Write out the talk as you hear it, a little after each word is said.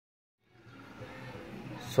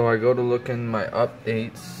So I go to look in my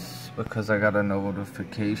updates because I got a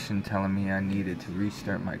notification telling me I needed to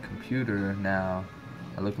restart my computer. Now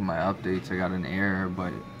I look at my updates, I got an error,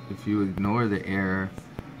 but if you ignore the error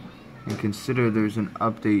and consider there's an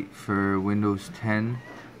update for Windows 10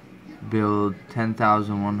 build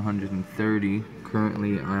 10,130,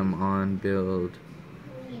 currently I'm on build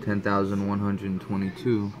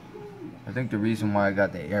 10,122. I think the reason why I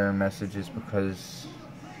got the error message is because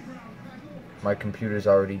my computer's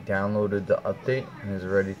already downloaded the update and is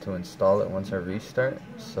ready to install it once I restart.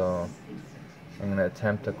 So I'm going to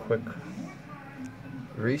attempt a quick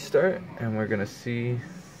restart and we're going to see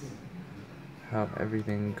how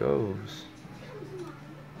everything goes.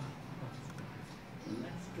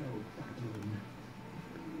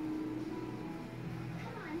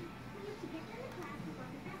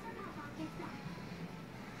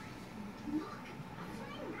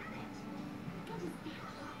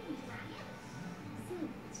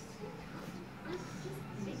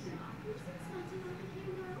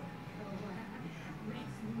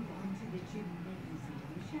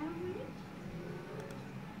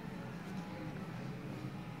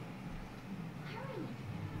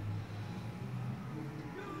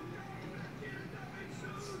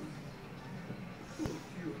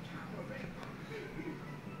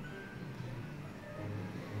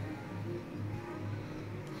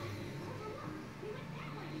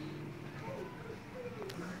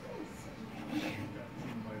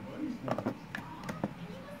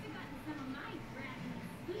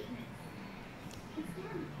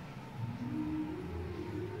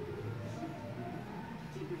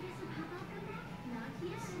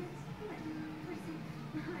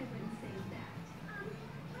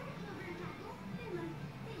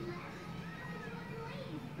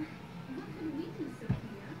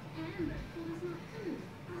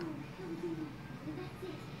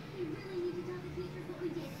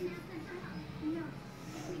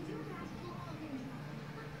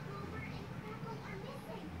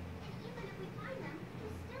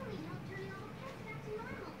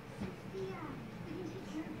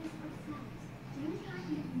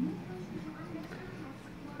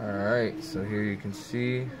 Alright, so here you can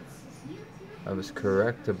see I was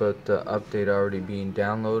correct about the update already being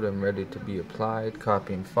downloaded and ready to be applied.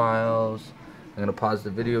 Copying files. I'm going to pause the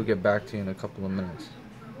video, get back to you in a couple of minutes.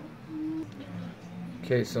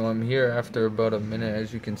 Okay, so I'm here after about a minute.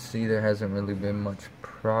 As you can see, there hasn't really been much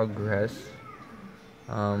progress.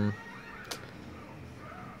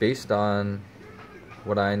 Based on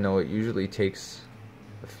what I know, it usually takes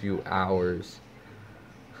a few hours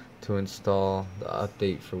to install the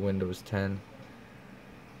update for Windows 10.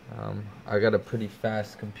 I got a pretty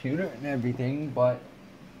fast computer and everything, but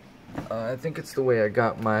I think it's the way I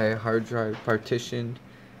got my hard drive partitioned.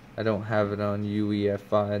 I don't have it on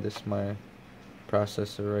UEFI. This is my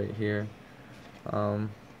processor right here. I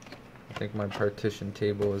think my partition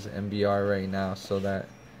table is MBR right now, so that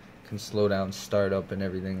can slow down startup and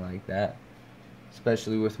everything like that,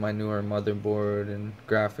 especially with my newer motherboard and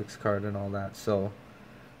graphics card and all that. So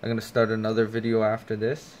I'm going to start another video after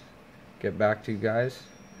this, get back to you guys,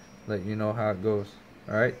 let you know how it goes.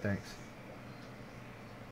 Alright, thanks.